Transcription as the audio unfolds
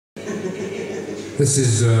This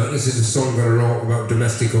is a song that I wrote about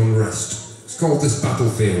domestic unrest. It's called This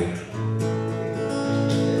Battlefield.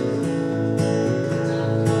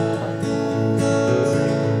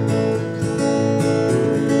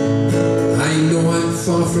 I know I'm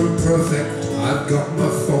far from perfect. I've got my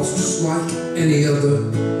faults just like any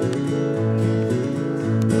other.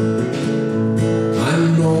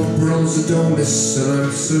 I'm no bronze Adonis, and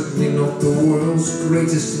I'm certainly not the world's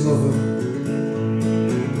greatest lover.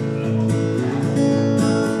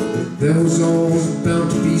 There was always bound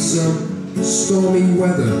to be some stormy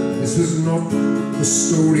weather. This was not a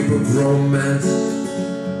storybook romance.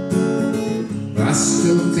 But I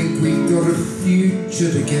still think we've got a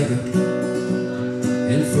future together,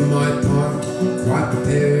 and for my part, quite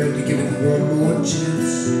prepared to give it one more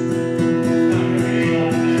chance.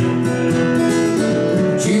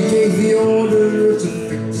 You gave the order to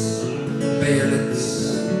fix bayonets.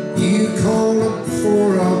 You called up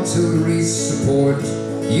for artillery support.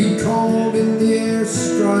 You called in the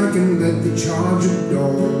airstrike and led the charge at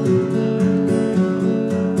dawn.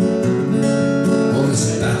 On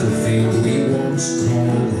this battlefield we once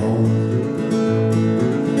called home.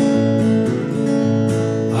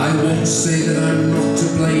 I won't say that I'm not to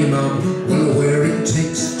blame. I'm well aware it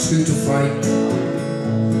takes two to fight.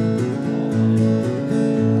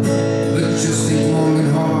 But just think long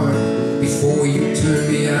and hard before you turn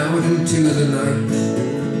me out into the night.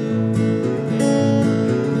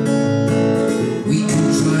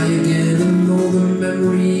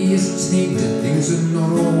 Things are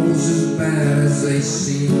not always as bad as they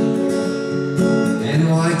seem. And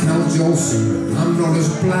like Hal Jolson, I'm not as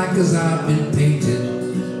black as I've been painted.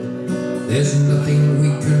 There's nothing we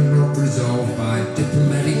cannot resolve by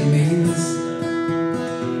diplomatic means.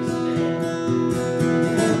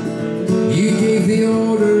 You gave the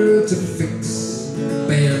order to fix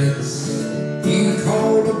bayonets. You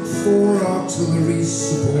called up for artillery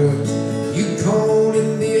support. You called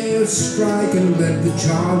in the airstrike and led the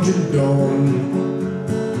charge at dawn.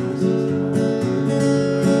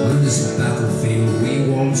 On this battlefield we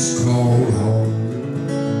once called home.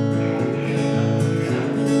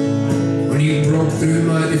 When you broke through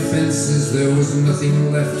my defenses, there was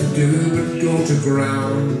nothing left to do but go to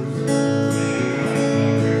ground.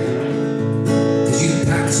 'Cause you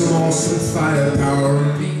packed some awesome firepower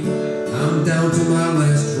on me. I'm down to my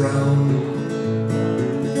last round.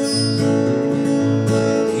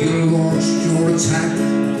 Attack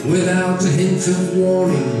without a hint of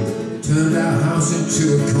warning, turned our house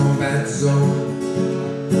into a combat zone.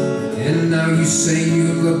 And now you say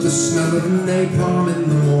you love the smell of napalm in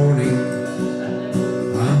the morning.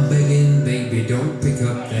 I'm begging, baby, don't pick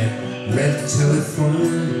up that red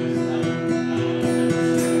telephone.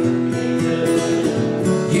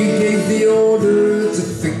 You gave the order to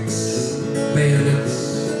fix bayonets.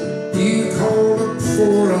 You called up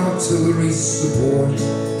for artillery support.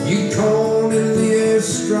 You called in the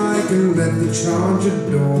airstrike and led the charge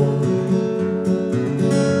at dawn.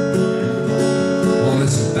 On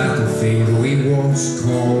this battlefield we once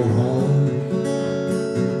called home.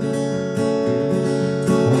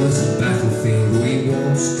 On this battlefield we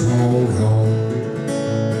once called